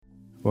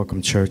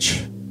Welcome,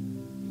 church.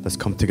 Let's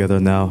come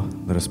together now.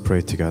 Let us pray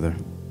together.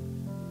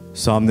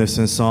 Psalmist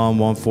in Psalm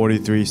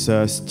 143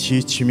 says,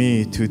 "Teach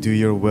me to do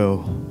your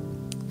will,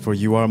 for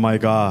you are my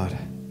God.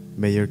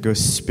 May your good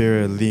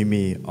spirit lead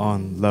me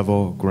on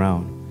level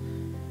ground."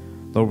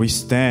 Lord, we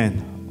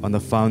stand on the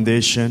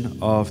foundation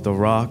of the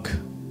rock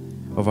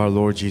of our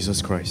Lord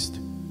Jesus Christ.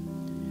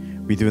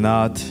 We do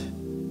not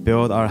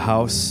build our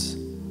house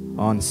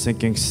on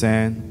sinking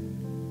sand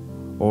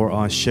or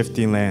on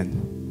shifting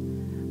land.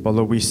 But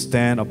Lord, we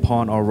stand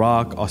upon a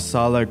rock, a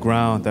solid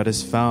ground that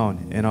is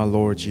found in our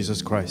Lord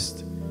Jesus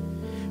Christ.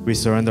 We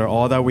surrender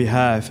all that we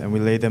have and we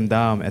lay them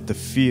down at the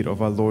feet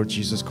of our Lord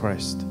Jesus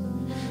Christ.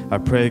 I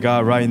pray,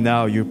 God, right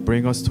now you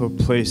bring us to a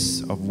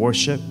place of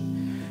worship,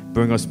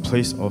 bring us a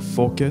place of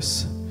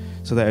focus,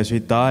 so that as we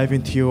dive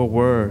into your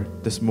word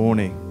this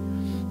morning,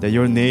 that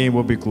your name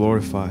will be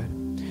glorified.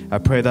 I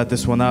pray that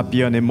this will not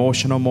be an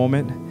emotional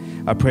moment.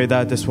 I pray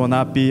that this will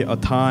not be a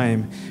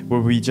time where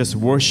we just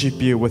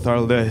worship you with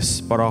our lips,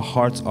 but our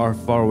hearts are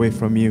far away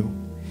from you.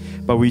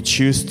 But we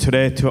choose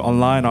today to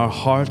align our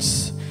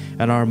hearts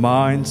and our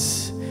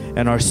minds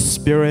and our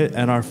spirit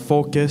and our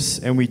focus,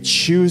 and we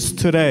choose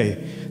today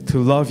to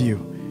love you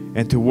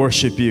and to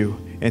worship you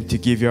and to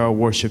give our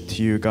worship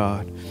to you,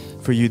 God.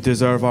 For you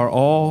deserve our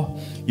all,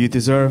 you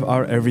deserve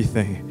our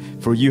everything,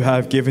 for you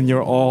have given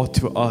your all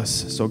to us.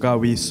 So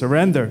God, we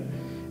surrender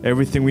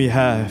everything we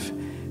have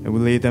and we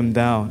lay them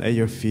down at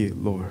your feet,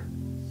 Lord.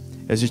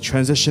 As you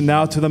transition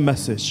now to the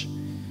message,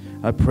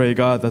 I pray,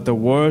 God, that the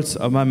words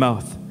of my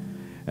mouth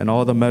and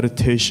all the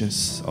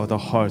meditations of the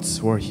hearts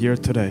who are here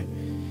today,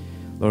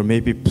 Lord, may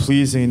be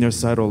pleasing in your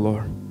sight, O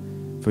Lord.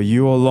 For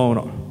you alone,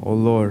 O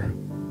Lord,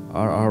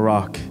 are our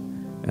rock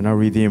and our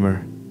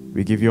Redeemer.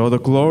 We give you all the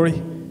glory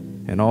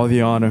and all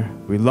the honor.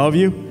 We love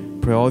you.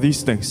 Pray all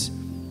these things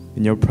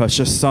in your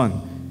precious Son,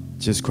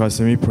 Jesus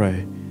Christ, and we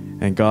pray.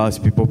 And God's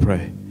people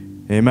pray.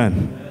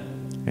 Amen.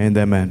 And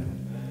amen.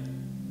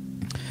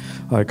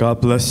 All right,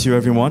 God bless you,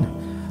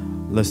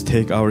 everyone. Let's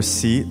take our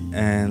seat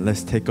and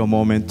let's take a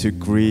moment to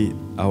greet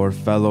our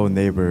fellow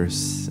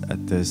neighbors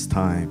at this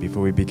time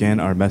before we begin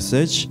our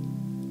message.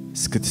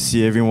 It's good to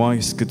see everyone.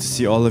 It's good to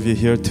see all of you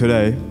here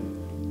today.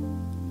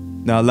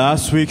 Now,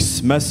 last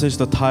week's message,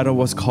 the title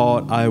was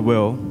called I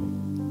Will.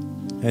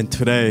 And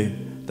today,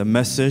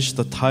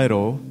 the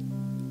title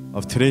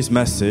of today's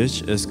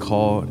message is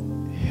called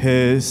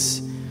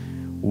His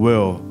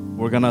Will.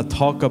 We're going to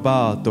talk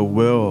about the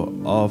will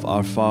of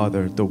our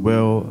Father, the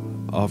will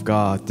of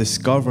God,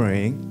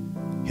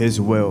 discovering His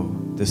will,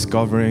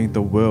 discovering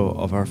the will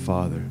of our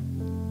Father.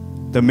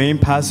 The main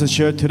passage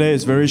here today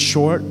is very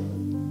short.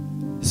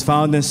 It's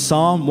found in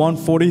Psalm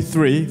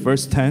 143,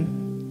 verse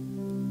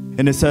 10.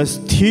 And it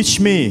says, "Teach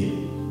me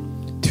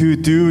to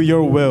do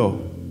your will,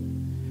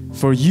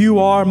 for you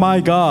are my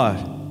God.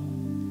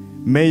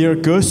 May your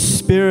good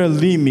spirit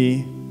lead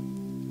me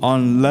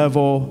on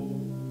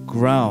level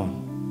ground."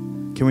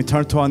 Can we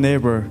turn to our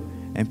neighbor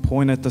and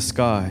point at the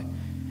sky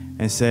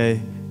and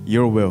say,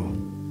 your will.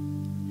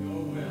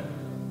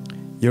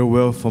 Your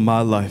will for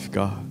my life,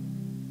 God.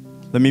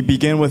 Let me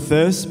begin with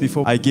this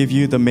before I give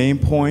you the main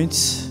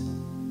points.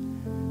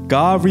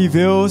 God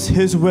reveals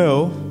His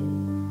will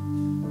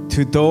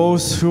to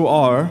those who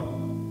are.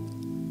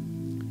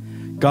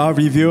 God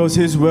reveals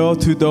His will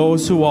to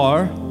those who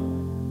are,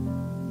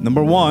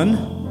 number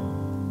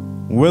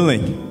one,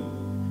 willing.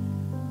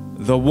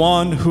 The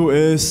one who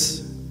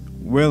is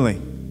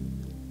willing.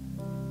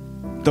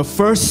 The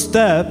first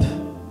step,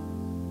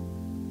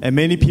 and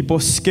many people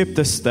skip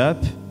this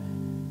step,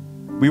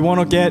 we want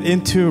to get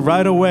into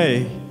right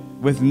away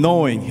with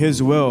knowing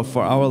His will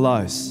for our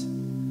lives.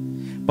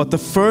 But the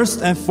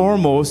first and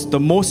foremost, the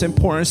most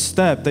important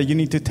step that you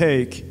need to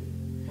take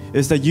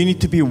is that you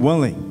need to be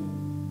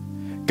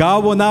willing.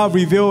 God will not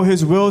reveal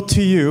His will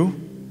to you.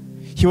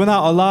 He will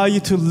not allow you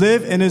to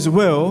live in His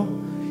will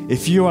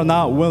if you are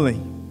not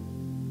willing.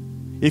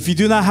 If you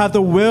do not have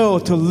the will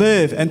to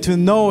live and to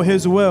know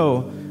His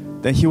will,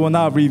 then He will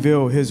not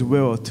reveal His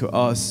will to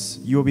us.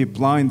 You will be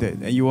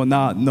blinded and you will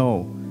not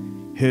know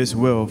His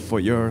will for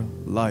your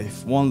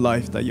life, one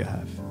life that you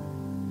have.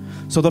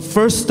 So the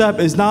first step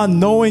is not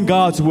knowing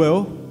God's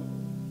will,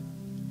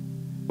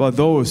 but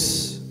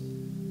those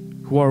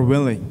who are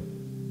willing,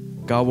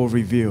 God will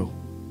reveal,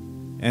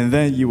 and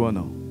then you will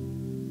know.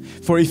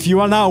 For if you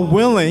are not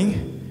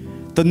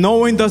willing, the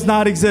knowing does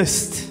not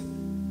exist.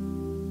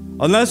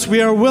 Unless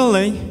we are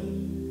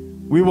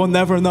willing, we will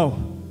never know.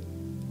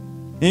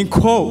 In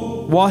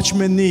quote,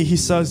 Watchman Nee, he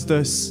says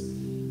this: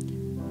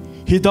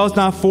 He does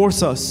not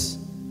force us.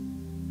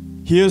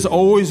 He is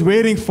always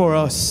waiting for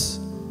us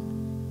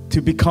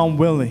to become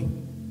willing.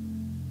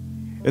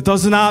 It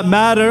does not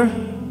matter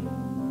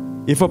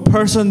if a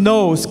person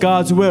knows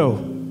God's will.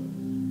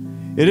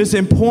 It is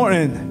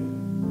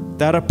important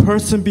that a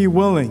person be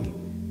willing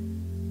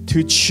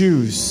to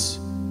choose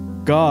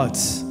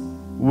God's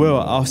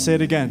will. I'll say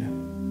it again.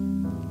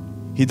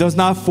 He does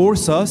not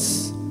force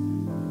us.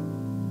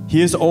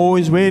 He is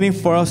always waiting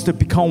for us to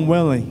become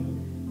willing.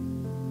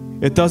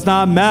 It does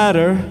not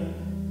matter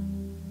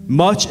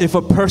much if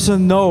a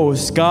person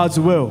knows God's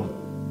will.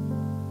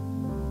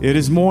 It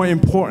is more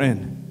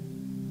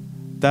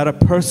important that a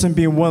person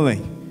be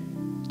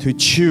willing to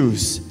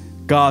choose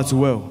God's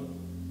will.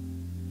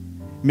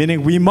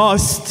 Meaning we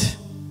must,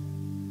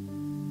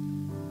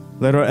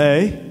 letter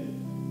A,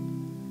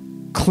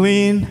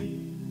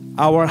 clean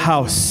our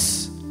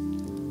house.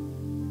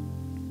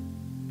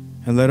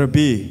 And letter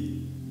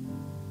B,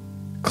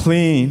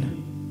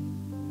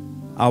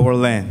 clean our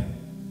land.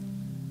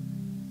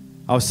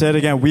 I'll say it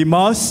again. We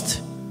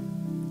must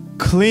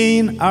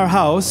clean our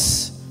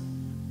house.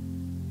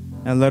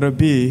 And letter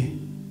B,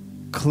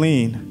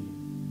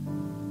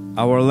 clean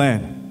our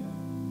land.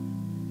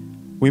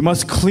 We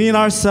must clean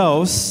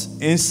ourselves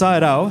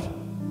inside out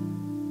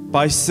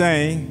by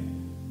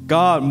saying,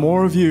 God,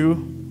 more of you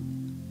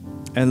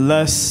and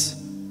less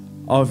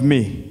of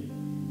me.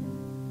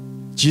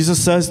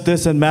 Jesus says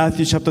this in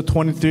Matthew chapter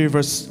 23,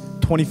 verse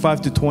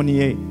 25 to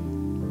 28.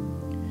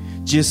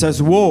 Jesus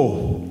says,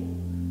 woe.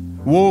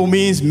 Woe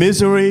means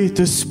misery,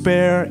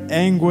 despair,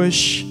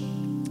 anguish,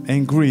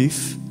 and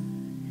grief.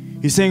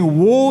 He's saying,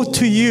 woe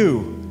to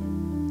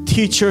you,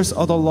 teachers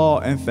of the law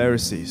and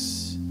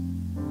Pharisees.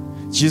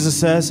 Jesus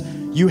says,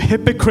 you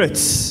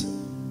hypocrites,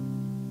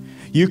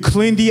 you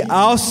clean the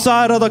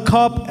outside of the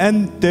cup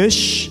and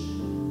dish,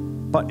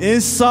 but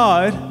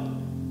inside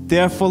they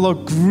are full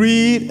of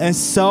greed and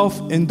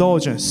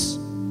self-indulgence.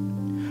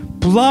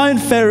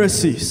 Blind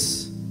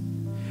Pharisees,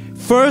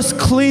 first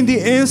clean the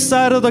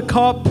inside of the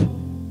cup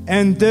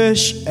and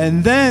dish,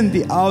 and then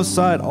the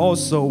outside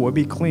also will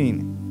be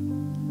clean.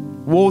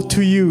 Woe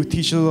to you,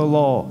 teachers of the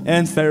law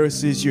and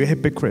Pharisees, you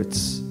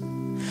hypocrites.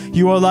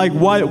 You are like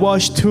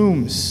whitewashed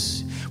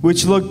tombs,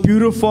 which look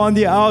beautiful on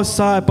the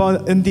outside,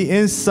 but in the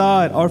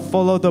inside are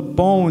full of the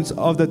bones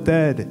of the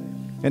dead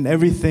and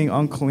everything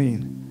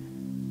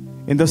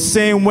unclean. In the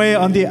same way,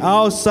 on the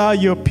outside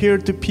you appear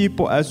to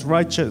people as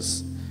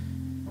righteous,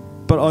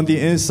 but on the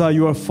inside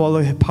you are full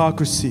of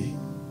hypocrisy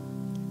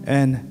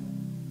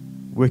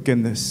and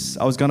wickedness.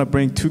 I was going to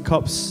bring 2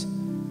 cups.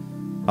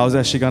 I was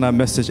actually going to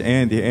message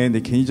Andy. Andy,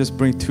 can you just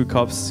bring 2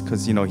 cups?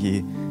 Because, he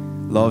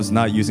loves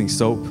not using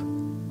soap.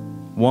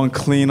 One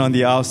clean on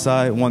the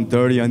outside, one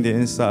dirty on the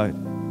inside.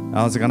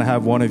 I was going to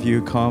have one of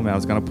you come, and I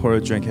was going to pour a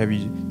drink. Have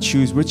you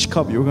choose which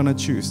cup you're going to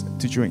choose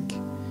to drink.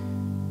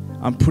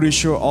 I'm pretty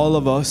sure all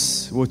of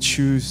us will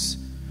choose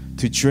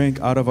to drink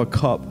out of a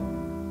cup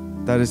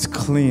that is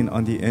clean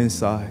on the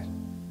inside.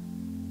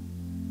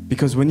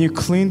 Because when you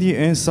clean the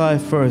inside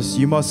first,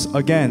 you must,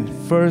 again,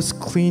 first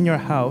clean your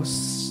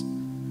house.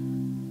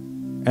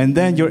 And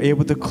then you're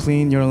able to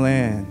clean your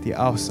land, the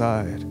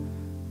outside.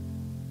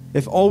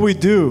 If all we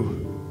do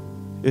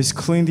is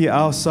clean the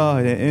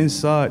outside and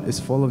inside is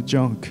full of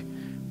junk,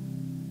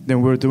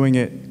 then we're doing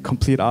it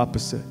complete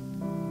opposite.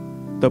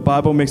 The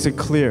Bible makes it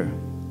clear.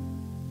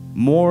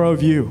 More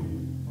of you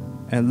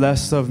and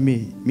less of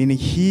me. Meaning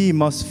he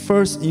must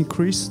first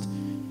increase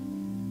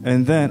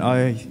and then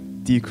I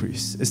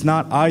decrease. It's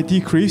not I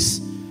decrease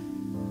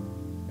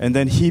and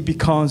then he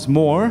becomes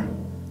more.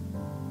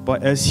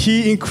 But as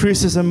he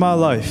increases in my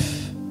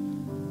life,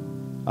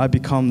 I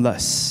become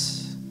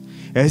less.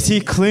 As he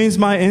cleans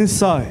my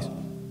inside,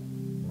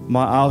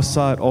 my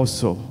outside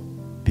also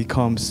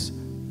becomes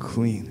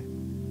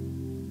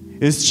clean.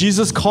 Is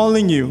Jesus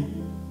calling you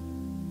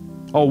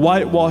a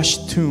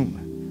whitewashed tomb?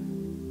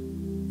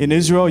 In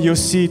Israel, you'll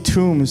see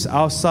tombs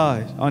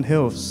outside on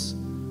hills.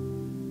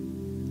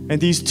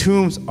 And these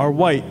tombs are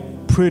white,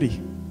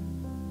 pretty.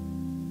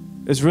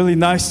 It's really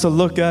nice to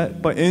look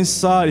at, but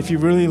inside, if you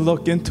really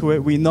look into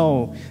it, we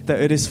know that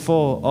it is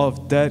full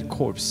of dead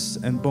corpses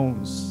and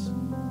bones.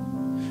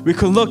 We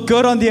could look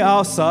good on the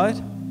outside,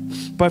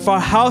 but if our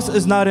house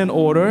is not in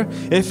order,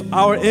 if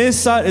our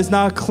inside is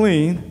not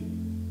clean,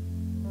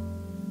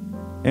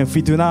 and if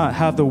we do not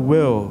have the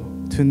will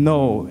to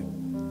know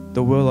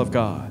the will of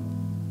God,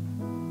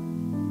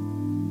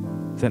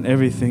 then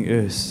everything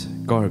is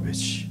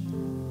garbage.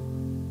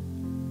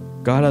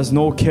 God has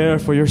no care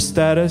for your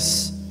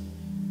status,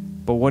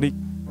 but what he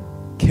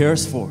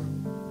cares for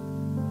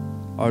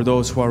are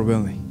those who are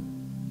willing.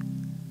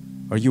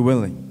 Are you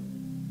willing?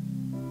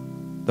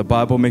 The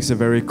Bible makes it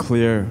very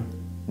clear.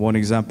 One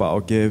example I'll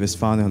give is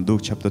found in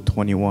Luke chapter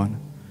 21.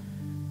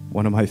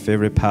 One of my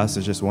favorite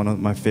passages, one of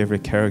my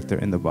favorite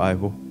characters in the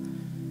Bible.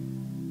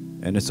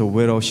 And it's a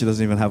widow. She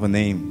doesn't even have a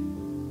name.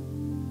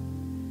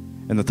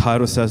 And the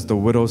title says, The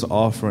Widow's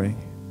Offering.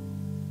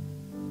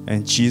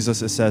 And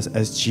Jesus, it says,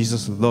 as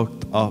Jesus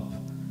looked up,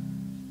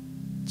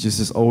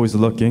 Jesus always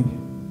looking.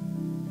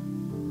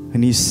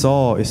 And he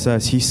saw, it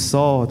says, he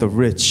saw the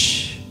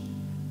rich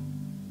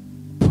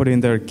putting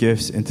their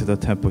gifts into the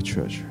temple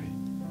treasury.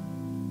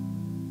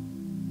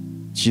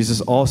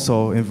 Jesus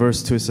also, in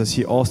verse 2, it says,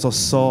 he also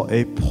saw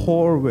a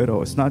poor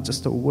widow. It's not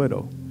just a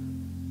widow,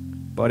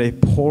 but a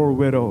poor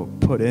widow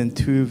put in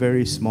 2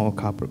 very small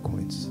copper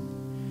coins.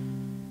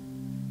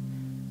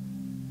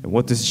 And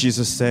what does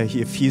Jesus say?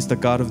 If he's the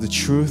God of the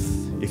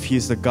truth, if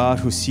he's the God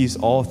who sees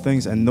all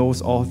things and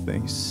knows all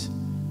things,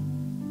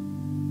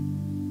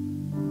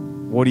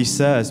 what he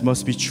says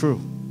must be true.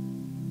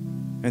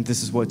 And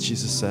this is what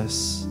Jesus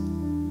says.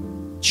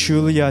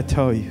 Truly I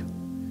tell you,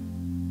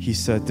 He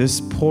said,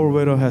 this poor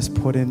widow has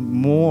put in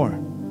more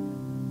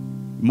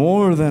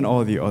than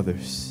all the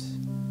others.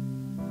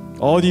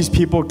 All these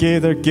people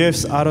gave their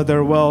gifts out of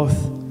their wealth,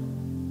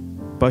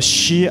 but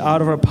she,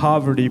 out of her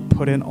poverty,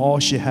 put in all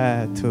she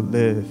had to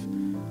live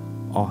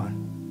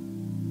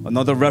on.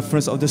 Another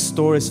reference of this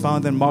story is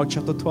found in Mark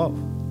chapter 12.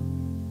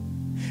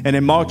 And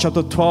in Mark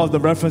chapter 12, the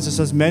reference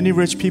says, many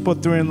rich people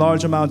threw in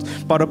large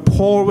amounts, but a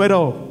poor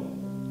widow,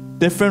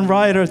 different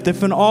writer,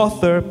 different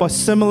author, but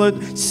similar,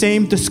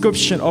 same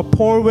description. A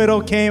poor widow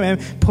came and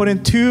put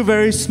in 2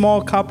 very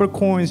small copper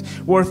coins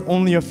worth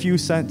only a few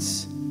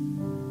cents.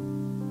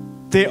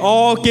 They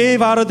all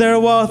gave out of their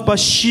wealth, but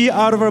she,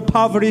 out of her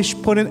poverty, she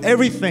put in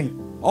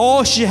everything,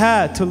 all she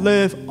had to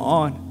live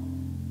on.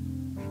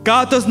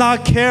 God does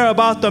not care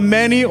about the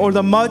many or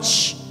the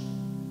much,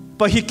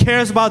 but He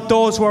cares about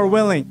those who are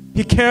willing.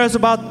 He cares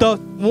about the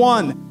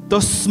one, the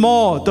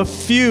small, the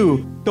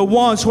few, the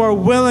ones who are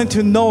willing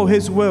to know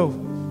His will.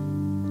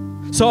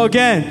 So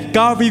again,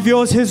 God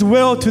reveals His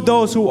will to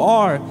those who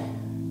are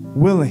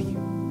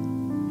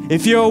willing.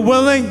 If you're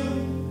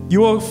willing,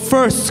 you will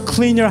first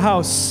clean your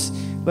house.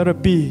 Let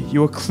it be, you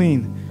will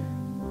clean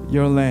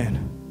your land.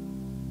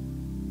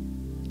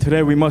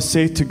 Today we must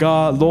say to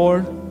God,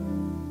 Lord,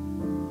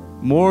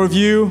 more of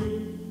you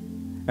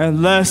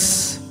and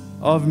less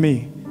of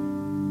me.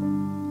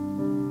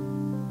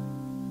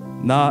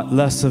 Not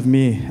less of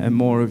me and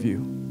more of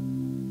you.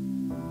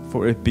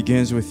 For it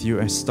begins with you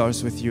and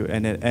starts with you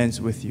and it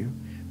ends with you.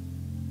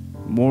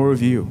 More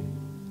of you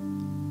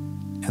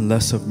and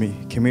less of me.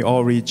 Can we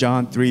all read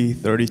John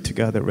 3:30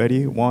 together?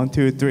 Ready? 1,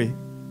 2, 3.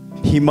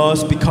 He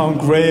must become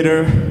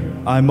greater.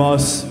 I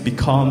must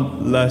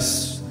become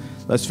less.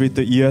 Let's read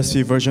the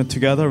ESV version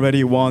together.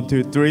 Ready? 1,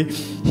 2, 3.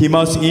 He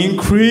must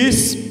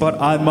increase,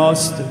 but I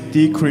must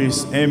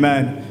decrease.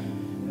 Amen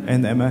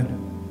and amen.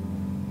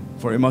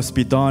 For it must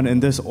be done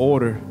in this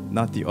order,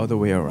 not the other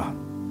way around.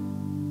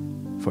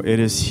 For it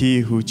is He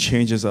who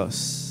changes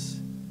us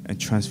and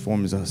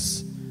transforms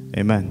us.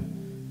 Amen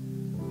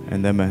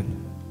and amen.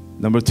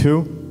 Number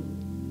 2,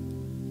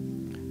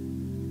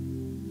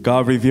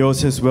 God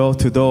reveals His will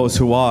to those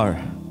who are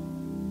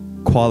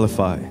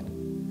qualified.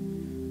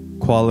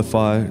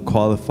 Qualified,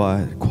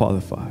 qualified,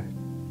 qualified.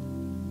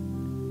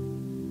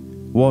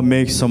 What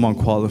makes someone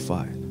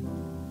qualified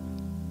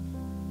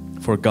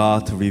for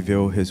God to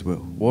reveal His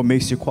will? What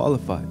makes you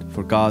qualified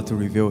for God to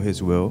reveal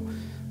His will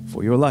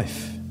for your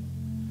life?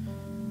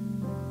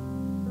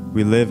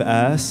 We live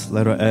as,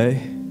 letter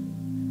A,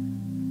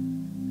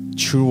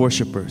 true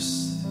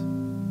worshipers.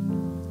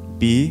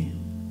 B,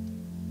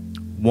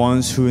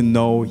 ones who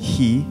know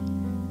He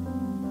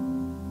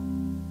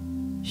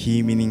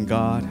meaning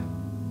God,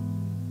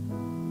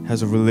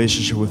 has a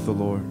relationship with the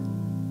Lord.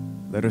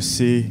 Letter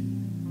C,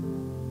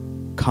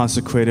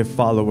 consecrated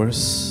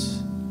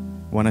followers.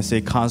 When I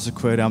say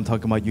consecrated, I'm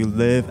talking about you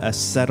live as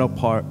set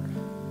apart,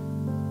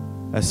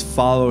 as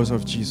followers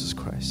of Jesus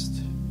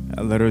Christ.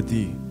 And letter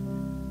D,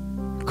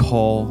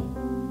 call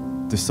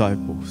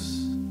disciples.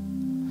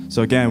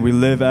 So again, we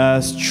live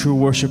as true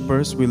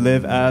worshipers. We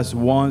live as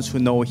ones who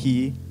know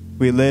He.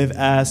 We live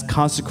as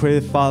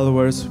consecrated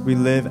followers. We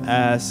live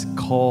as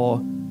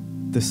called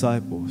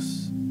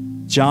disciples.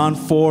 John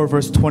 4,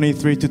 verse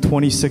 23 to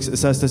 26, it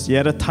says this,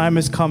 yet a time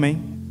is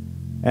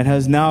coming and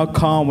has now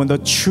come when the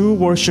true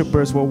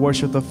worshipers will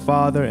worship the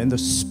Father in the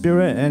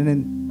Spirit and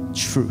in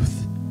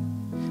truth.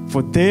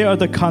 For they are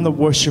the kind of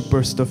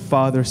worshipers the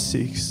Father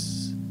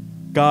seeks.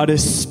 God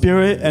is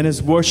Spirit, and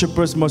His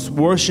worshipers must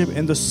worship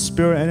in the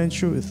Spirit and in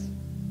truth.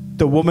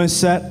 The woman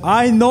said,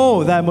 I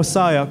know that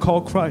Messiah,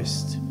 called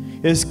Christ,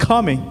 is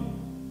coming.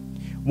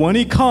 When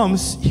He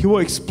comes, He will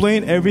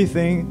explain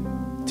everything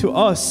to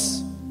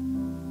us.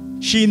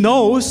 She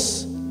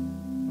knows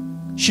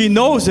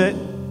it.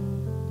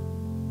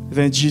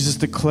 Then Jesus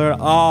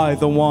declared, I,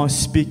 the one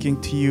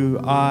speaking to you,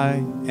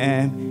 I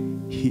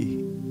am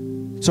He.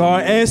 So our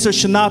answer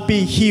should not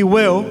be He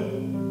will.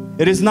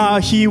 It is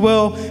not He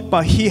will,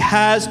 but He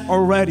has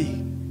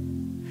already.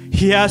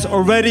 He has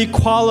already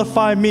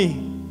qualified me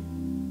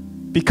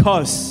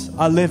because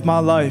I live my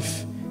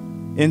life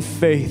in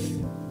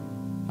faith.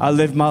 I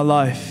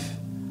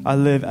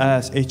live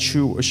as a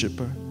true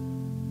worshiper.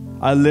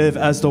 I live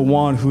as the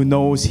one who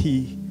knows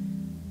He.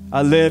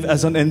 I live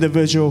as an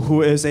individual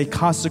who is a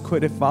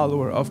consecrated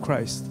follower of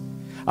Christ.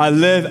 I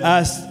live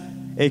as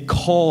a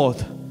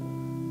called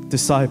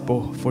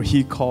disciple, for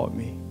He called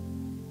me.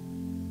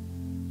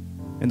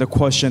 And the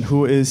question,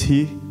 who is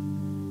He?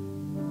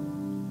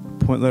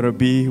 Point letter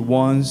B,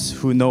 ones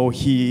who know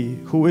He.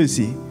 Who is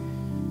He?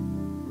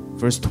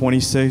 Verse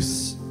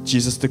 26,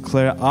 Jesus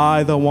declared,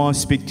 I, the one,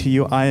 speak to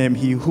you, I am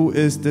He. Who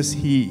is this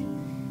He?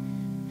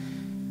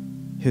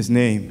 His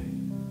name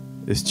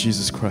is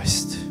Jesus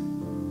Christ.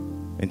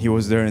 And He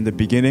was there in the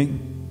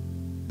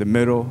beginning, the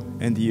middle,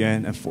 and the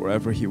end, and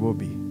forever He will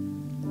be.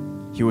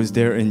 He was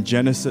there in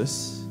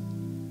Genesis,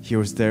 He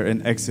was there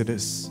in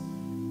Exodus,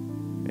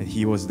 and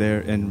He was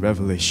there in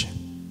Revelation.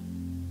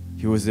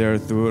 He was there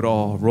through it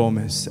all.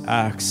 Romans,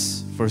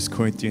 Acts, 1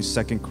 Corinthians,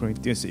 2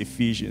 Corinthians,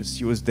 Ephesians.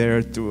 He was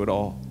there through it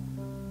all.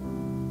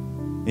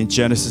 And In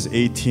Genesis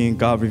 18,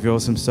 God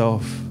reveals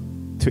himself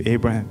to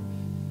Abraham.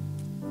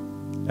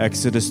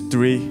 Exodus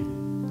 3,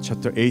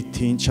 chapter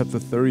 18, chapter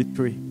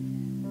 33,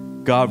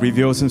 God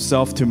reveals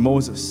himself to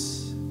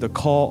Moses, the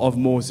call of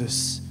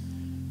Moses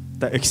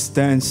that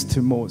extends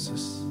to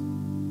Moses.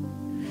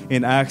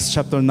 In Acts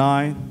chapter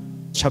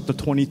 9, chapter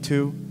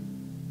 22,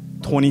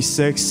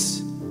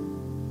 26,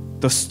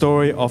 the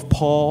story of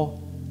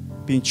Paul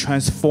being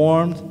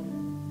transformed,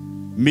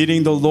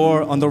 meeting the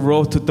Lord on the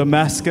road to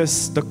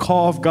Damascus, the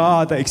call of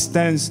God that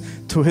extends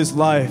to his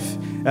life.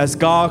 As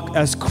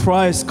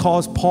Christ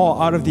calls Paul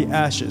out of the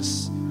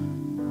ashes,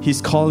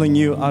 he's calling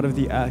you out of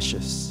the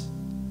ashes.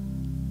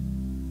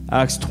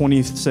 Acts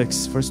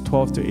 26, verse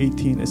 12 to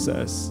 18, it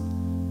says,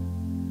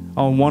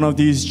 on one of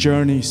these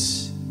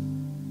journeys,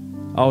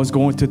 I was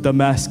going to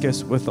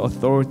Damascus with the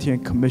authority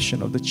and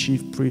commission of the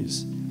chief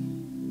priests.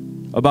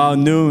 About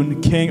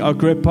noon, King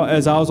Agrippa,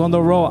 as I was on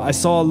the road, I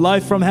saw a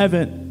light from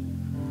heaven,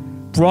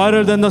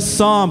 brighter than the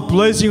sun,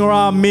 blazing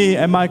around me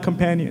and my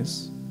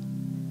companions.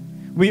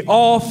 We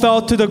all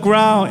fell to the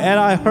ground, and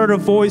I heard a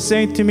voice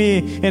saying to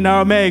me in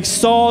Aramaic,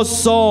 Saul,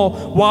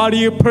 Saul, why do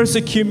you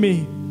persecute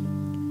me?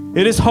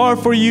 It is hard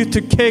for you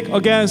to kick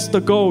against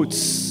the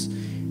goats.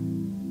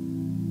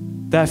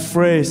 That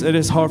phrase, it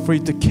is hard for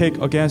you to kick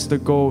against the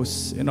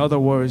goats. In other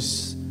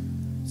words,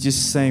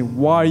 just saying,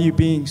 why are you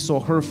being so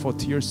hurtful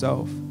to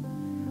yourself?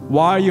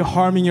 Why are you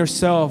harming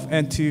yourself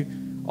and to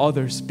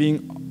others,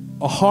 being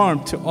a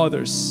harm to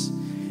others?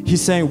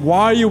 He's saying,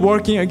 why are you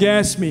working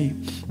against me?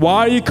 Why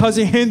are you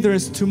causing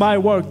hindrance to my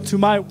work, to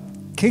my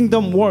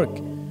kingdom work?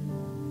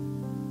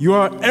 You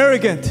are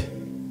arrogant.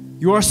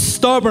 You are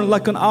stubborn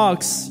like an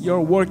ox. You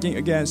are working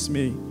against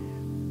me.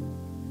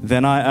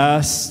 Then I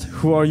asked,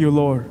 who are you,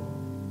 Lord?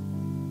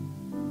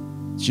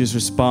 Jesus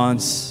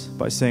responds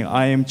by saying,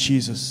 I am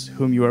Jesus,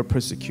 whom you are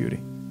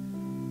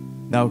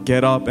persecuting. Now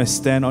get up and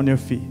stand on your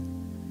feet.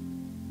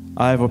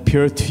 I have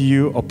appeared to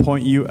you,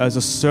 appoint you as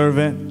a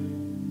servant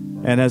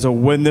and as a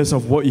witness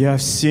of what you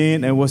have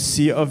seen and will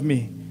see of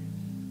me.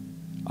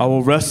 I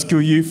will rescue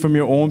you from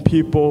your own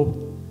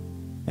people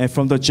and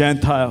from the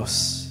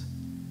Gentiles.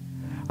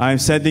 I am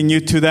sending you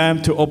to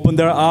them to open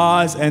their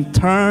eyes and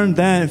turn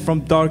them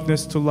from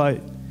darkness to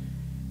light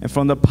and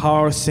from the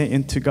power of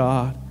Satan to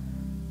God,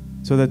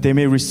 so that they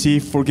may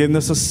receive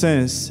forgiveness of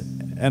sins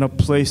and a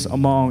place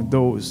among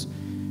those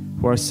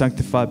who are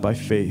sanctified by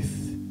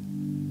faith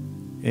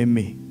in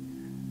me.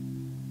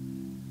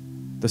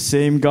 The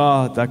same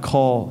God that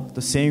called,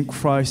 the same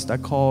Christ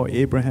that called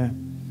Abraham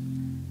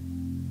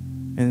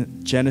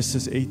in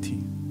Genesis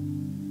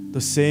 18.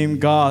 The same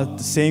God,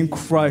 the same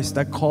Christ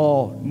that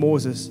called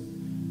Moses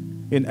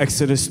in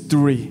Exodus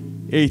 3,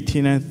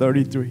 18 and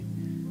 33.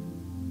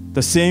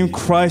 The same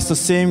Christ, the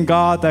same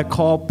God that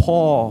called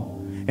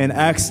Paul in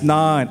Acts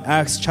 9,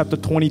 Acts chapter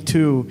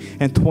 22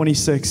 and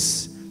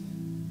 26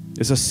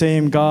 is the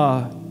same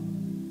God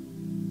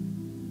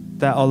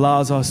that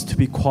allows us to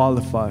be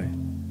qualified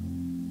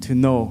to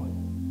know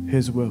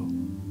His will.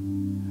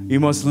 You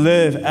must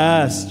live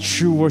as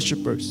true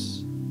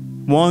worshipers,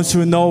 ones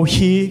who know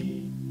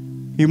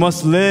You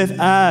must live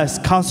as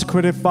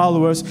consecrated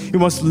followers. You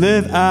must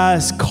live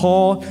as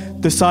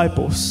called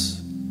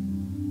disciples.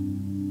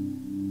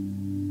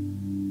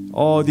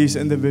 All these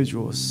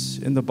individuals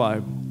in the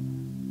Bible,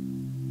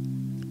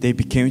 they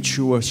became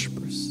true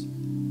worshipers.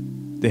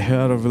 They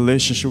had a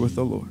relationship with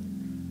the Lord.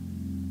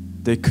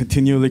 They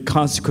continually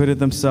consecrated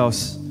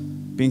themselves,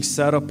 being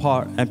set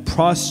apart, and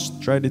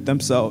prostrated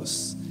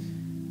themselves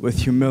with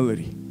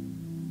humility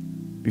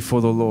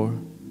before the Lord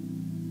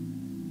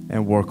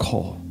and were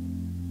called.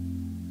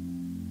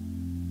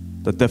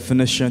 The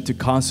definition to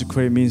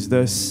consecrate means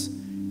this: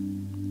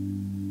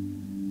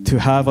 to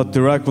have a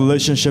direct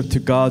relationship to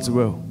God's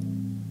will.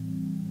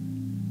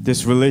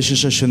 This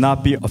relationship should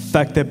not be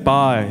affected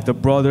by the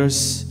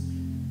brothers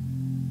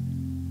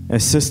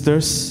and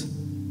sisters.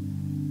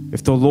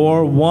 If the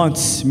Lord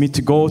wants me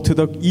to go to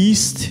the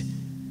east,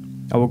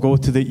 I will go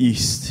to the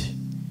east.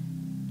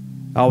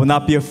 I will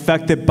not be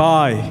affected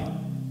by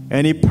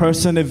any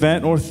person,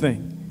 event, or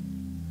thing.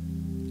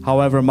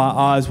 However, my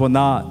eyes will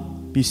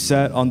not be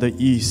set on the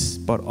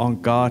east, but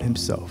on God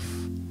Himself.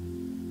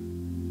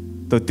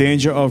 The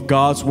danger of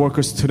God's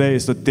workers today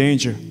is the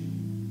danger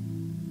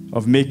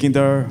of making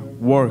their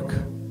work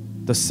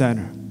the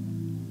center.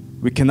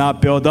 We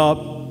cannot build up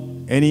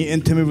any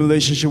intimate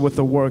relationship with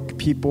the work,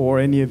 people, or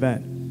any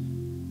event.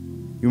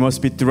 We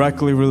must be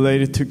directly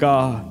related to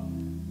God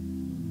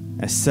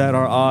and set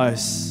our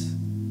eyes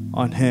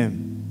on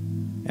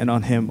Him and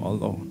on Him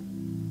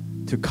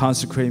alone. To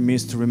consecrate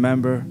means to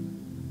remember,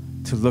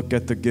 to look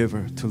at the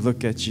giver, to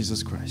look at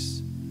Jesus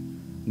Christ.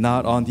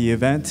 Not on the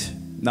event,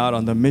 not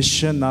on the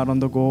mission, not on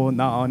the goal,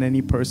 not on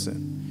any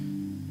person.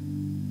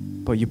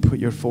 But you put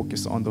your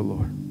focus on the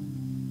Lord.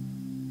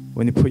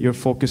 When you put your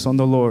focus on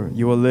the Lord,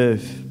 you will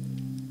live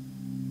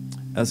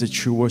as a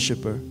true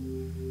worshiper,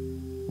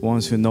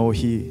 ones who know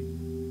He,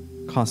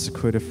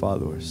 consecrated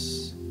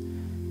followers,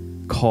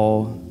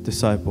 called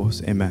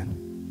disciples.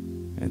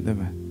 Amen and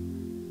amen.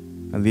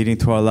 And leading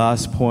to our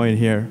last point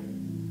here,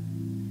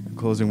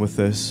 closing with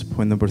this,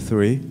 point number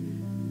 3.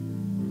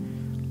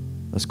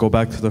 Let's go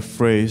back to the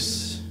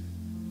phrase,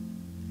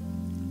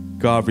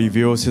 God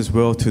reveals His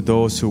will to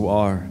those who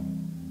are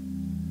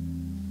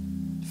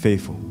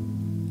faithful.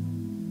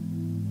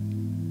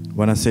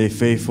 When I say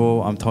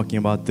faithful, I'm talking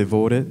about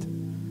devoted.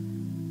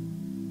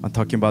 I'm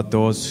talking about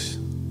those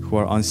who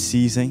are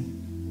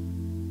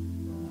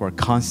unceasing, who are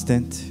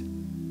constant.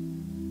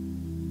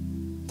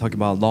 I'm talking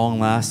about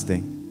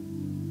long-lasting.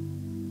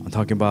 I'm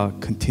talking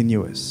about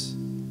continuous.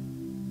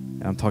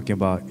 And I'm talking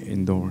about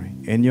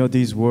enduring. Any of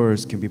these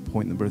words can be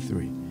point number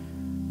 3.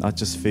 Not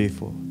just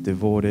faithful,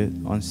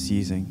 devoted,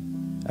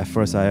 unceasing. At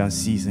first I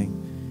unceasing,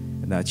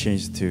 and I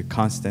changed to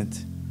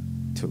constant,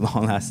 to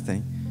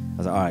long-lasting. I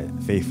was like, all right,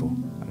 faithful.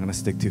 I'm going to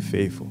stick to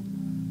faithful.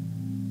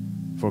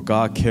 For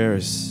God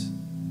cares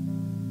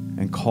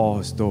and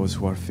calls those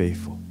who are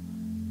faithful.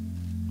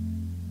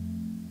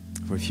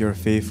 For if you're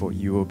faithful,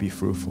 you will be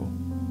fruitful.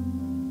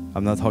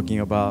 I'm not talking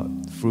about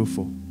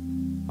fruitful.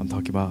 I'm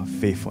talking about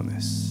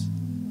faithfulness.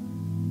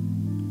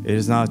 It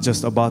is not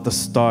just about the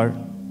start.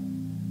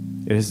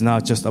 It is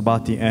not just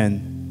about the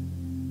end,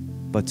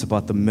 but it's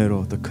about the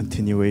middle, the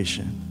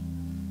continuation,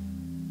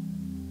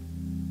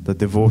 the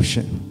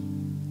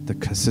devotion, the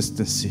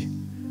consistency,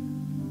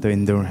 the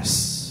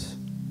endurance,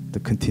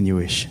 the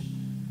continuation.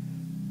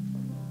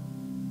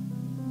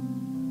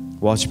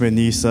 Watchman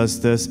Nee says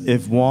this,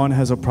 if one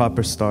has a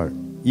proper start,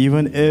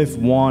 even if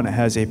one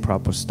has a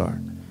proper start,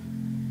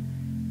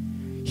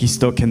 he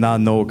still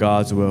cannot know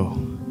God's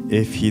will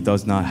if he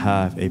does not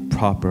have a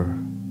proper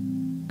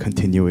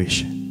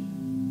continuation.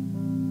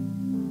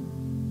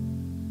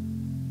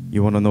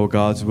 You want to know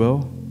God's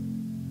will?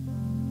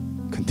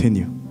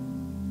 Continue.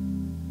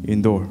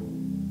 Endure.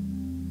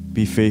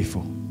 Be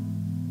faithful.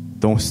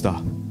 Don't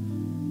stop.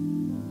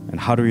 And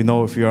how do we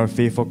know if you are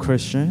faithful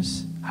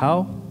Christians?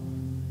 How?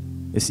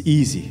 It's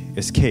easy.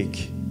 It's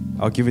cake.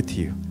 I'll give it to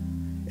you.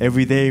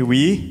 Every day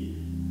we,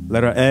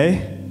 letter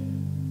A,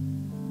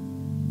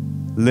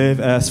 live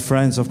as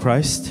friends of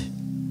Christ.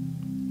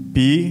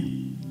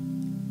 B,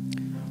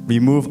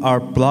 remove our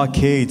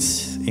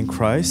blockades in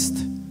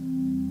Christ.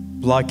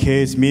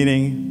 Blockades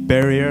meaning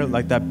barrier,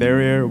 like that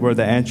barrier where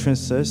the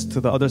entrance is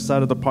to the other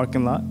side of the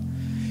parking lot.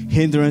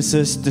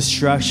 Hindrances,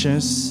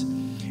 distractions,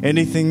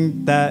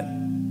 anything that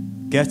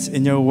gets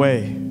in your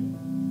way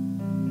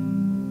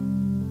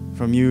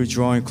from you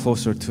drawing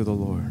closer to the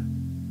Lord.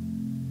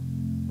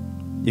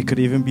 It could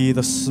even be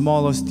the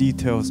smallest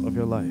details of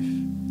your life.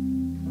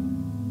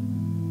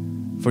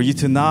 For you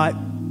to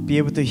not be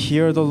able to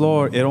hear the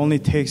Lord, it only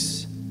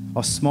takes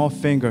a small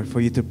finger for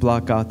you to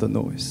block out the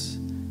noise.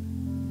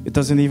 It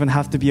doesn't even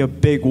have to be a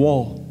big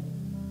wall.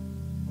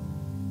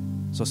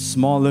 So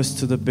small list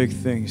to the big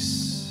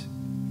things.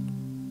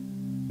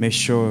 Make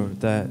sure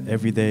that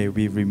every day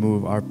we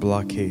remove our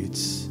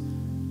blockades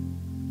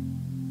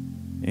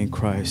in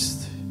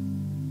Christ.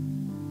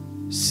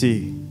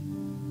 C,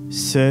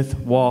 sit,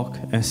 walk,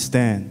 and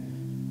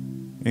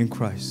stand in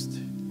Christ.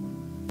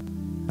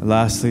 And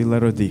lastly,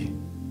 letter D,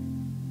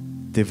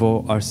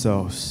 devote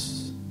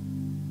ourselves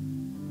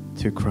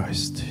to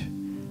Christ.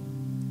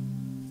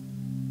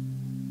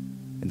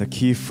 And the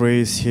key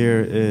phrase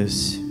here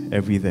is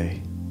every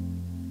day.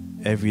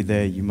 Every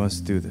day you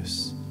must do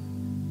this.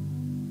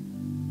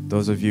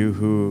 Those of you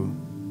who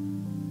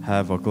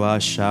have a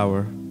glass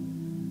shower,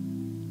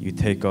 you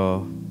take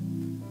a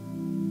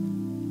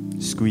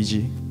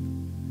squeegee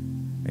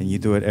and you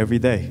do it every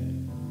day.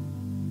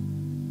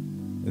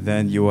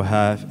 Then you will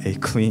have a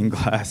clean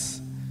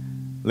glass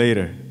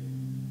later.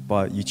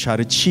 But you try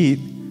to cheat,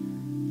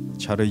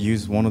 try to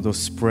use one of those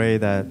spray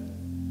that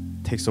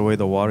takes away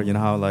the water. You know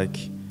how, like,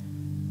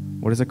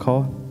 what is it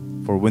called?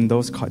 For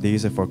windows, they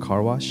use it for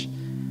car wash.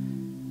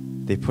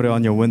 They put it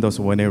on your windows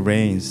so when it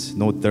rains,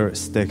 no dirt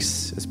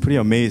sticks. It's pretty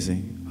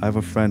amazing. I have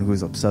a friend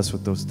who's obsessed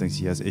with those things.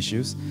 He has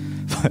issues.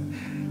 But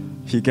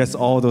he gets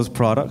all those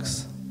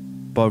products.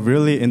 But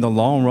really, in the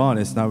long run,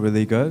 it's not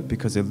really good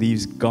because it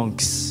leaves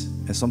gunks.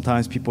 And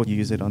sometimes people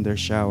use it on their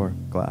shower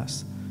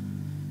glass.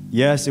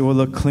 Yes, it will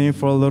look clean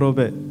for a little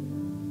bit.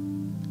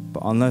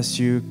 But unless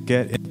you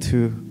get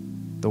into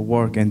the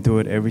work and do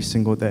it every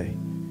single day,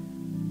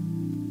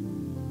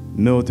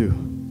 mildew,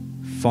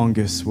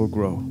 fungus will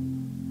grow.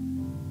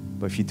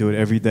 But if you do it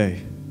every day,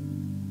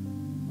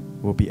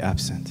 it will be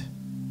absent.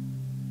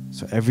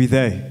 So every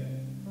day,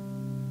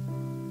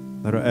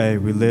 letter A,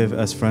 we live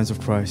as friends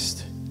of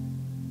Christ.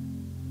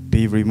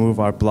 B, remove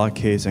our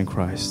blockades in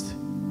Christ.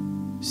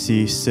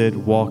 C, sit,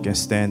 walk, and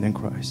stand in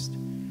Christ.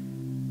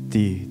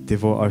 D,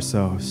 devote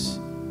ourselves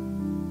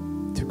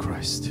to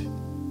Christ.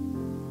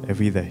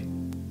 Every day,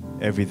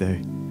 every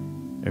day,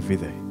 every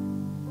day.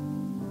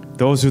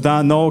 Those who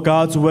don't know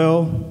God's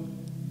will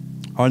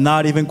are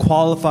not even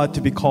qualified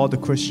to be called a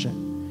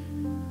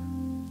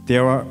Christian. They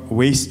are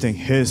wasting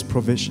His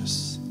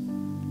provisions.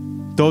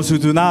 Those who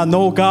do not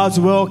know God's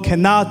will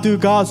cannot do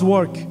God's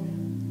work.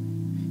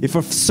 If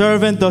a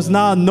servant does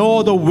not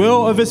know the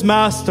will of his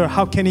master,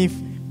 how can he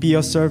be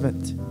a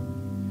servant?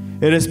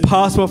 It is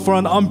possible for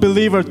an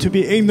unbeliever to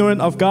be ignorant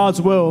of God's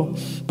will,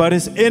 but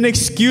it's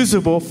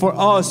inexcusable for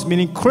us,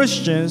 meaning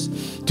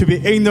Christians, to be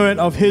ignorant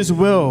of His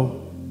will.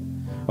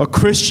 A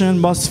Christian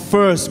must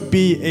first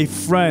be a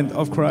friend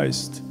of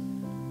Christ,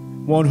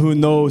 one who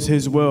knows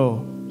His will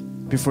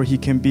before he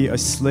can be a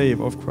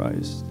slave of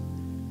Christ,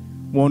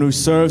 one who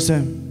serves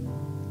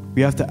Him.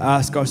 We have to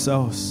ask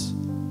ourselves,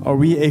 are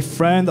we a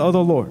friend of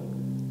the Lord?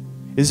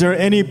 Is there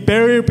any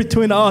barrier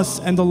between us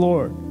and the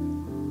Lord?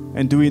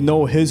 And do we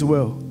know His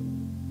will?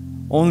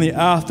 Only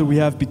after we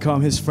have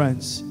become His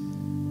friends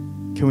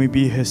can we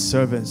be His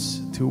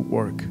servants to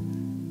work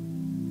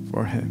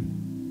for Him.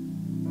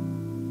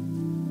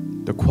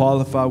 The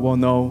qualified will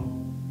know,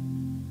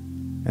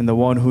 and the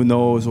one who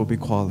knows will be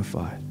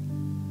qualified.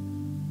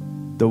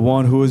 The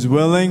one who is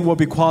willing will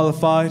be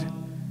qualified,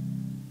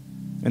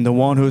 and the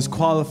one who is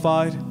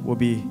qualified will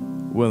be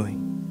willing.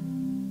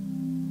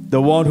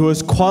 The one who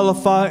is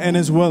qualified and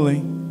is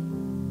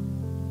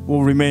willing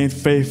will remain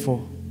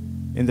faithful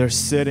in their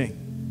sitting,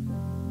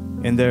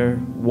 in their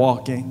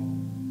walking,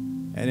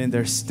 and in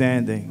their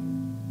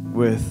standing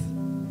with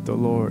the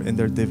Lord, in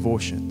their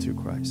devotion to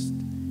Christ.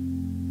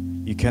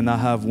 You cannot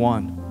have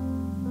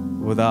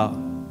one without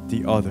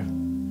the other.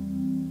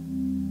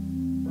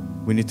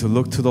 We need to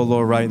look to the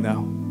Lord right now,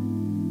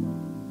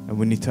 and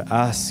we need to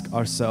ask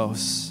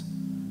ourselves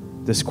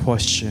this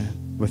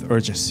question with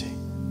urgency.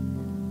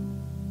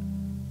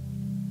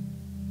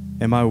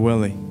 Am I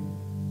willing?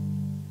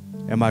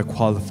 Am I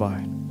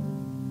qualified?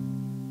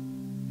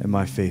 Am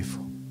I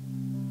faithful?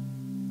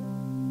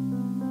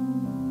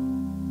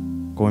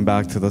 Going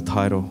back to the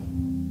title,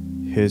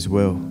 His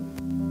will.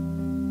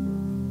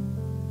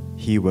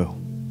 He will.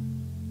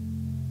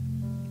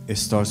 It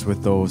starts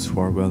with those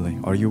who are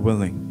willing. Are you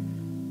willing?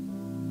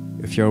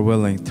 If you're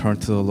willing, turn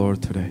to the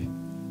Lord today.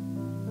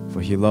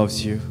 For He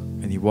loves you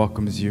and He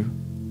welcomes you.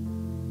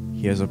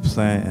 He has a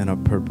plan and a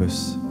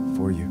purpose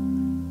for you.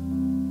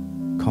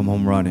 Come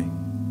home running.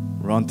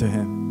 Run to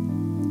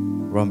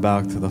Him. Run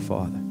back to the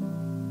Father.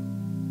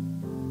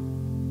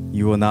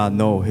 You will not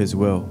know His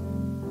will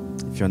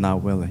if you're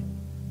not willing.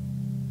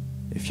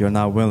 If you're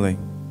not willing,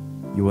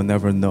 you will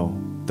never know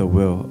the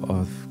will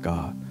of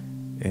God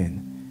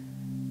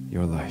in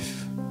your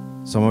life.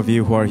 Some of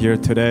you who are here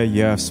today,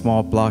 you have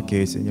small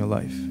blockades in your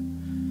life.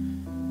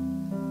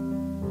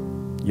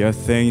 You have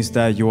things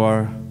that you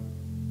are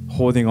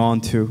holding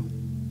on to,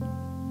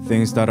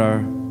 things that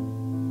are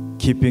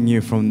keeping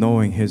you from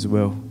knowing His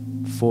will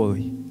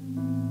fully.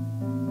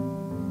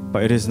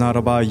 But it is not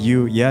about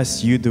you.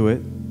 Yes, you do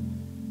it.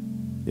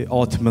 It's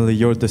ultimately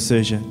your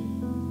decision.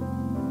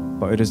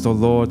 But it is the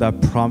Lord that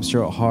prompts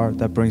your heart,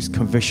 that brings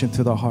conviction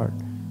to the heart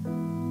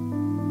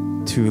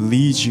to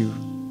lead you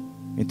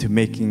into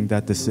making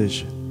that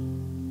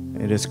decision.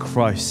 It is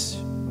Christ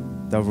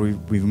that will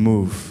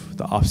remove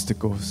the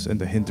obstacles and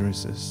the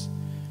hindrances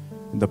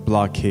and the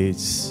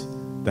blockades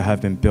that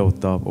have been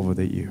built up over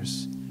the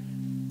years.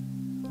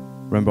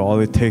 Remember, all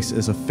it takes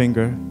is a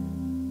finger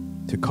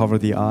to cover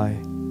the eye,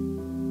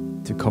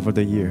 to cover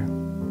the ear.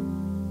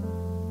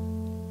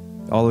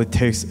 All it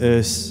takes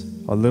is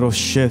a little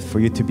shift for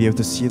you to be able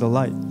to see the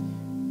light.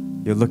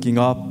 You're looking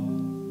up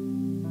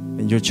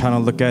and you're trying to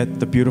look at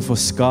the beautiful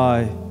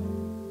sky,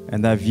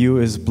 and that view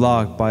is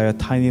blocked by a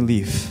tiny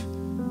leaf.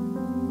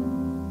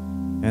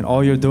 And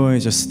all you're doing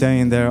is just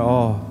staying there.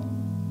 Oh,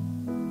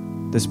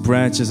 this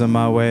branch is in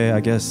my way. I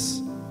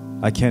guess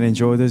I can't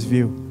enjoy this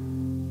view.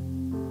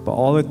 But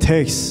all it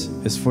takes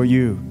is for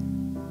you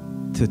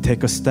to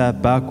take a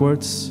step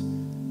backwards,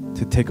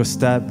 to take a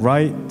step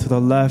right to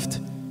the left,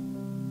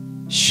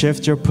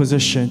 shift your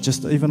position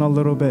just even a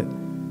little bit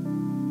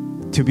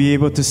to be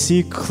able to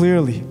see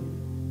clearly.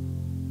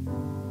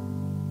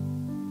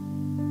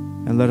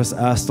 And let us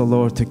ask the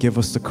Lord to give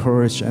us the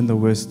courage and the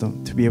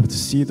wisdom to be able to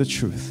see the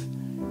truth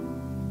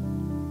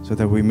so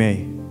that we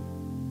may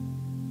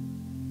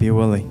be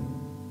willing,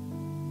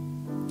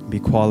 be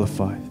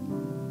qualified,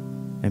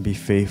 and be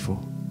faithful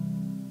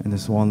in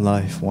this one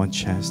life, one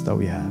chance that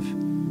we have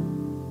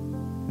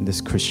in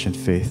this Christian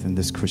faith, in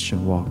this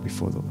Christian walk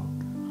before the Lord.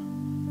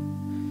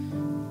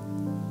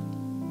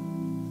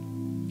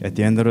 At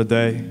the end of the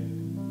day,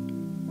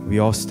 we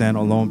all stand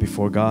alone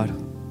before God,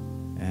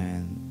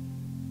 and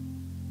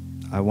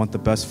I want the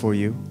best for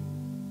you,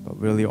 but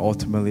really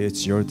ultimately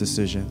it's your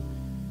decision.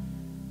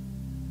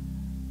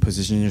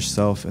 Position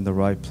yourself in the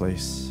right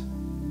place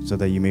so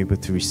that you may be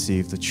able to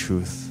receive the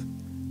truth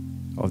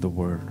of the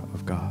Word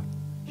of God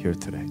here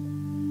today.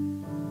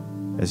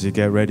 As you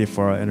get ready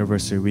for our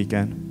anniversary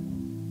weekend,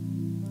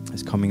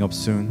 it's coming up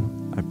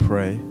soon. I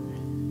pray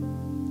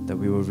that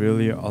we will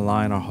really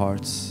align our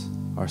hearts,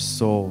 our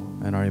soul,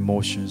 and our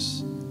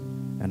emotions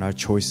and our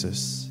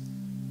choices,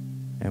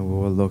 and we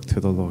will look to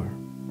the Lord.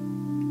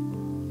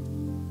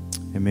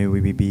 And may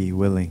we be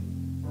willing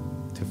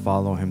to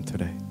follow Him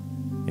today.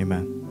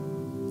 Amen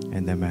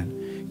and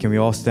amen. Can we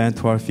all stand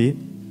to our feet?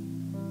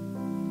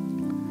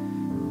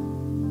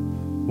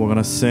 We're going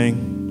to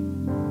sing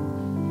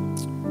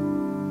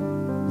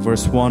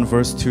verse 1,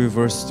 verse 2,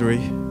 verse 3,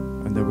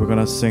 and then we're going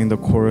to sing the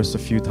chorus a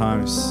few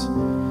times.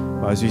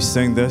 As we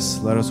sing this,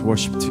 let us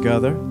worship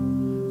together.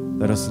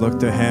 Let us look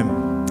to Him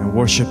and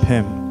worship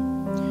Him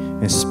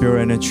in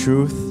spirit and in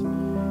truth.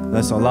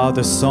 Let's allow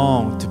this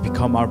song to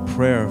become our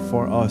prayer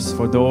for us,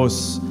 for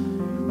those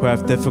who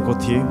have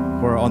difficulty,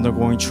 who are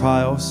undergoing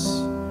trials,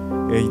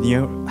 and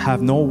you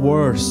have no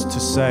words to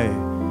say,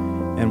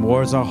 and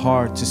words are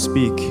hard to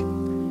speak.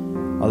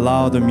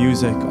 Allow the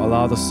music,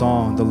 allow the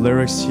song, the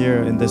lyrics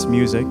here in this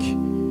music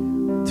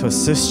to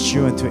assist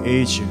you and to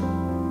aid you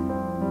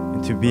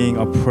into being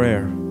a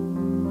prayer.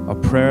 A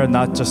prayer,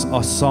 not just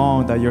a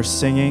song that you're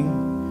singing,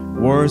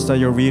 words that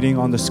you're reading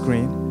on the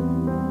screen,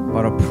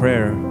 but a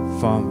prayer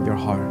from your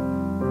heart.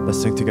 Let's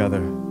sing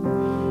together.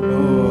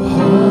 Oh,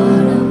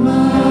 heart of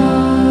mine,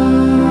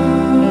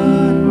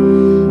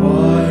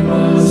 why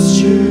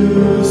must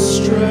you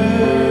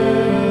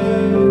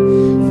stray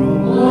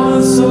from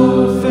one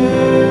so fair?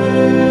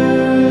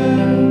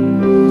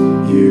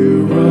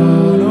 You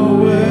run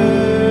away,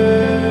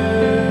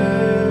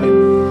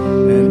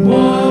 and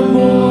one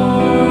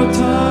more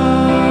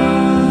time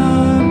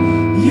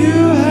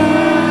you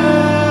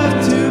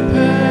have to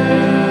pay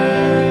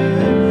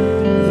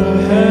the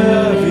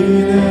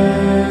heaviness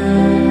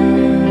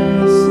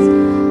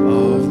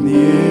of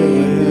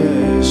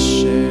needless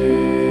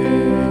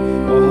shame.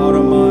 Oh, heart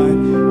of mine,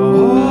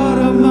 oh, heart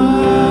of mine,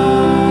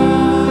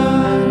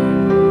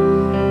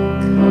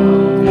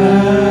 come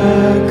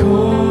back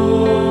home.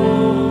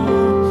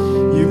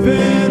 You've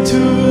been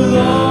too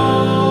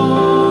long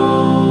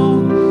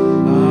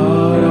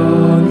out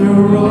on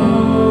your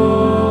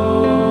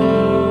own,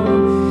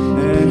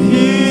 and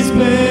He's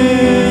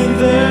been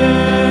there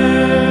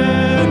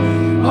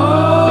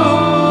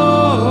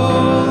all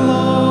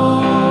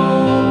along,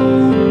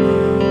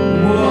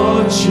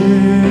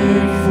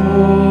 watching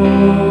for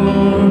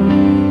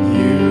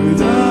you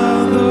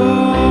down the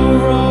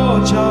road.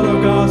 Child of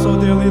God, so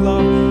dearly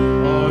loved.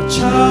 Oh,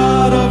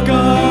 child of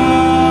God,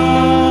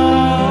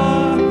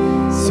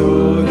 so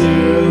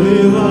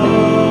dearly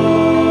loved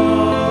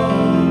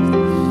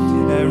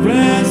and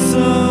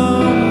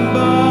ransomed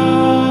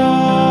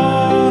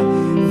by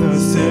the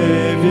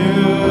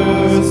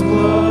Savior's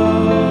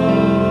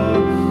blood,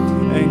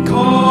 and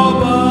called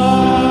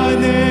by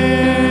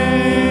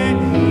name,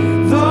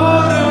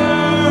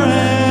 daughter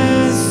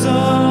and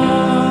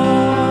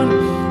son,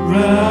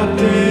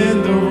 wrapped in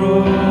the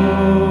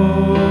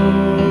robe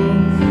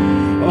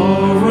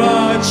of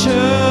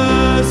righteousness.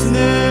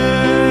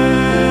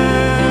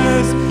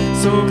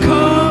 So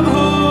come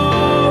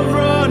home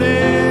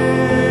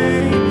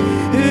running,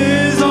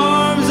 His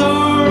arms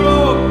are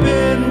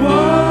open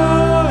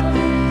wide.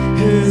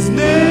 His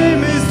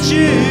name is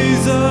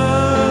Jesus.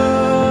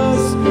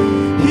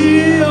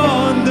 He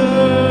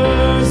understands.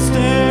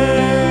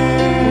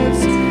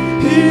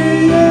 He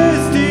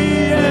is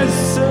the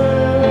answer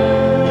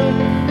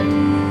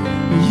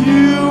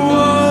you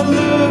are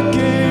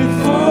looking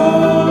for.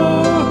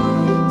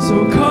 So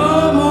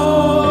come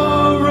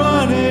home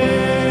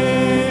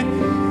running,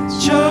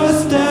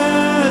 just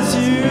as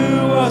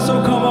you are. So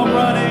come home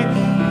running.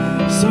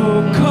 So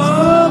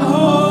come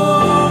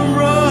home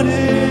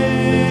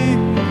running.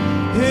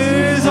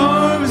 His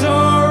arms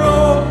are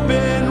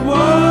open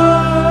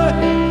wide.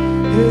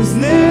 His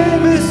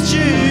name is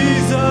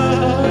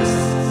Jesus.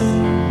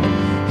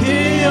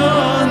 He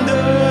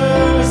understands.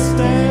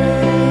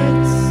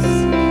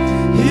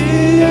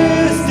 He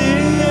is the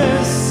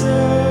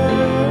answer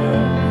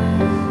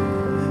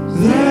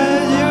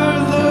that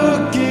you're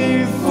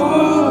looking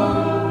for.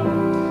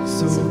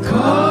 So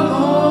come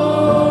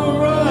home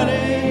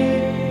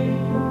running,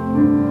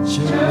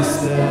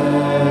 just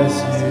as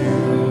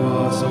you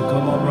are. So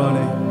come home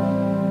running.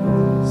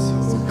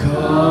 So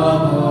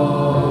come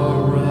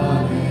home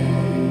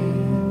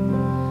running,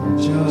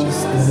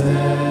 just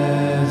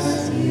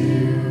as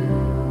you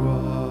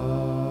are.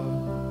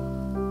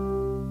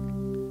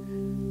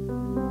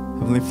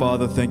 Heavenly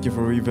Father, thank you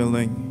for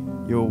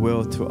revealing your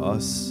will to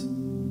us.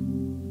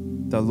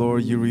 That,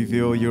 Lord, you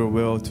reveal your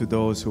will to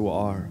those who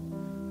are,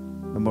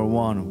 number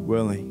one,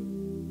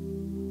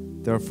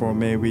 willing. Therefore,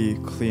 may we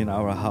clean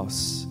our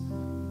house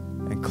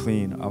and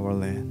clean our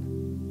land.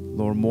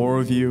 Lord, more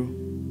of you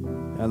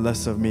and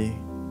less of me.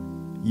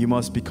 You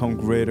must become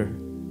greater,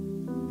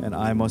 and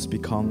I must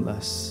become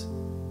less.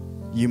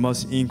 You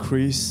must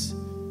increase,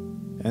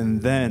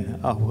 and then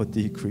I will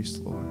decrease,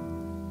 Lord.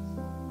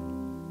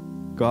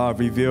 God,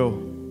 reveal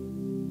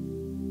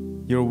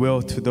your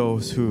will to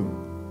those who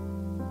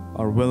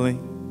are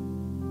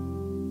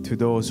willing, to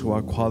those who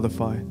are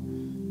qualified.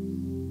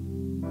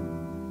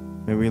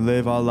 May we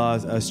live our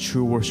lives as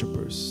true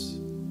worshipers,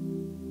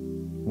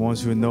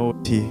 ones who know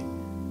He,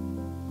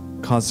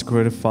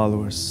 consecrated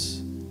followers,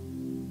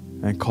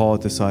 and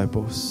called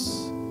disciples.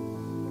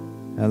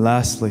 And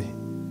lastly,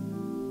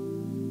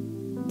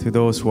 to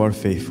those who are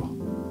faithful.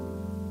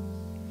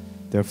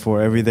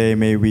 Therefore, every day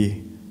may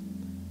we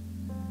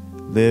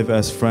live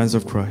as friends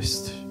of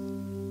Christ,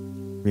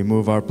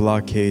 remove our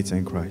blockades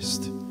in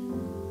Christ.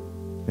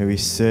 May we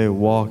sit,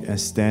 walk, and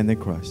stand in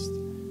Christ.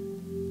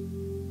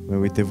 May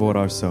we devote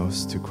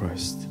ourselves to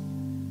Christ.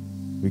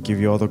 We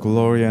give you all the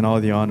glory and all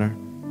the honor.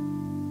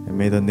 and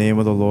may the name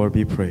of the Lord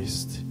be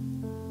praised.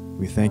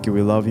 We thank you,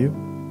 we love you.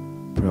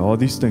 Pray all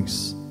these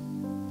things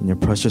in your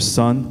precious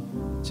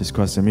Son, Jesus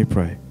Christ, and we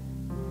pray.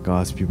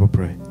 God's people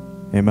pray.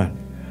 Amen.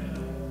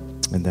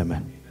 And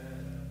amen.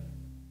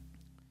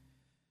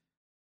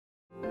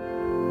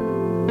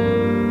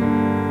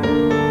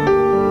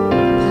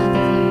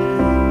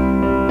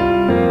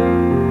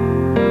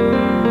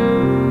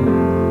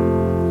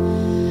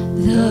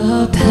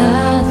 The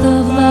path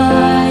of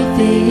life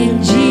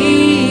in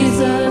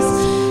Jesus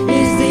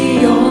is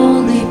the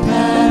only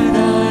path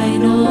I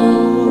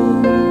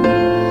know.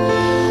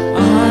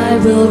 I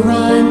will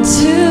run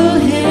to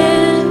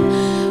Him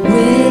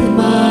with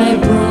my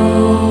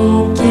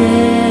broken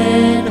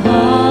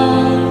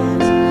heart.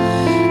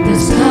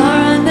 There's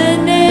power in the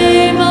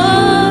name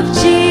of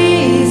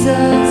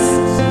Jesus.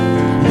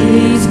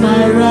 He's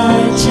my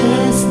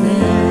righteousness.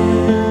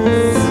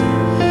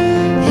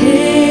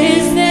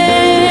 His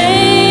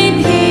name,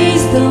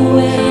 He's the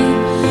way,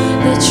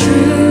 the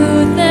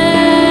truth,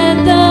 and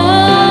the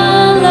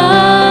life.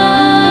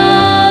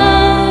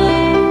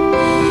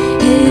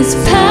 His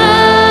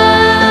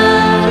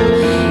path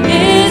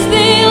is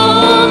the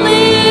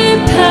only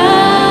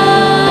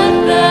path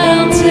that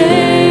I'll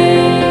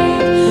take.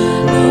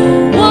 The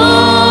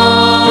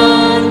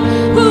one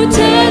who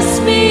tests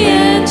me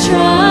and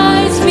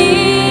tries me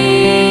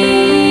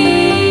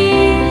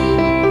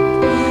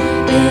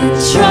in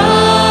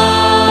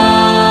trials,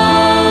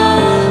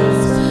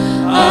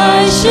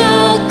 I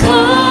shall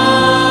come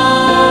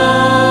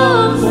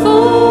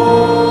forth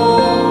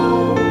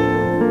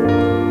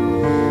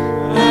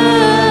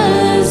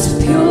as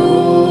pure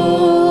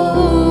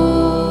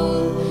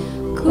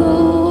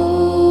gold.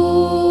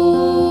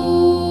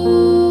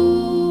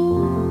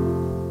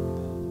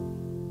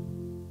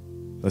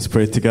 Let's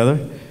pray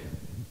together.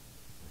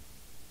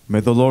 May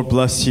the Lord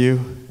bless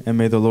you, and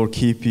may the Lord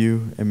keep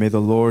you, and may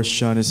the Lord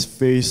shine His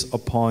face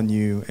upon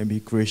you and be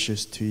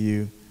gracious to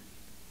you.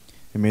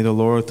 And may the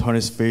Lord turn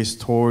His face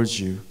towards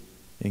you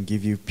and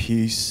give you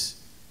peace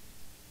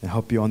and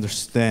help you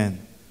understand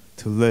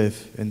to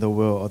live in the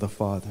will of the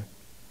Father.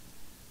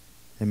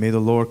 And may the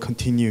Lord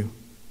continue,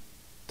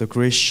 the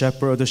great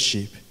shepherd of the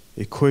sheep,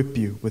 equip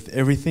you with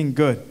everything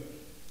good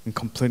in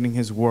completing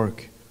His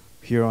work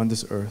here on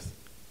this earth.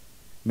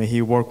 May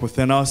He work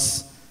within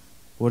us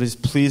what is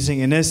pleasing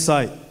in His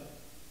sight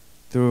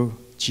through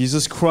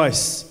Jesus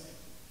Christ,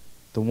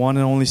 the one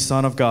and only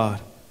Son of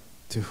God,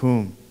 to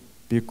whom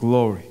be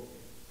glory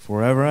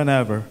forever and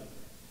ever.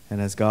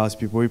 And as God's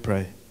people we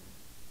pray,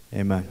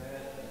 amen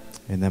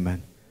and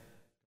amen.